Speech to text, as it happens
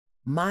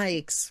My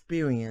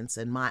experience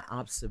and my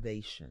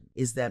observation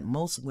is that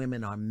most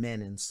women are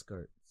men in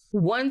skirts.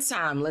 One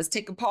time, let's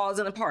take a pause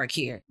in the park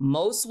here.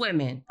 Most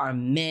women are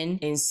men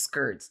in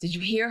skirts. Did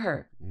you hear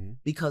her?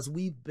 Because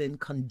we've been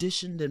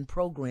conditioned and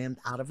programmed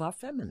out of our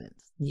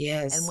feminines.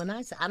 Yes. And when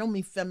I say, I don't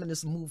mean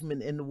feminist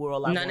movement in the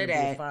world, I None want of to be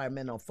a that.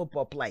 fireman or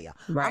football player.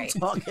 Right.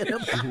 I'm talking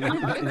about,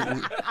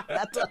 I'm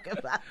not talking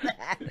about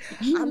that.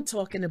 I'm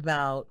talking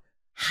about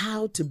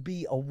how to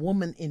be a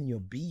woman in your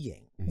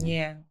being.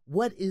 Yeah.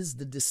 What is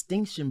the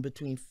distinction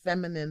between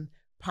feminine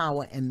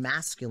power and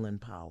masculine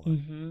power?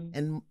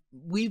 And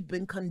we've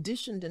been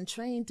conditioned and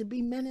trained to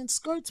be men in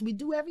skirts. We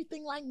do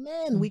everything like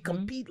men. We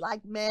compete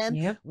like men.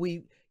 Yep.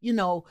 We, you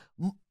know,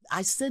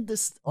 I said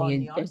this on You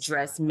the other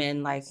address side.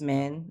 men like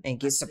men and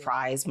get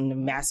surprised when the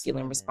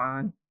masculine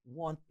respond.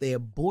 Want their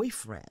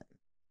boyfriend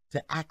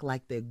to act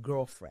like their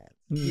girlfriend,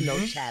 you know,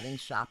 chatting,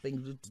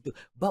 shopping.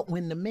 But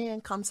when the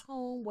man comes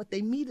home, what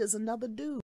they meet is another dude.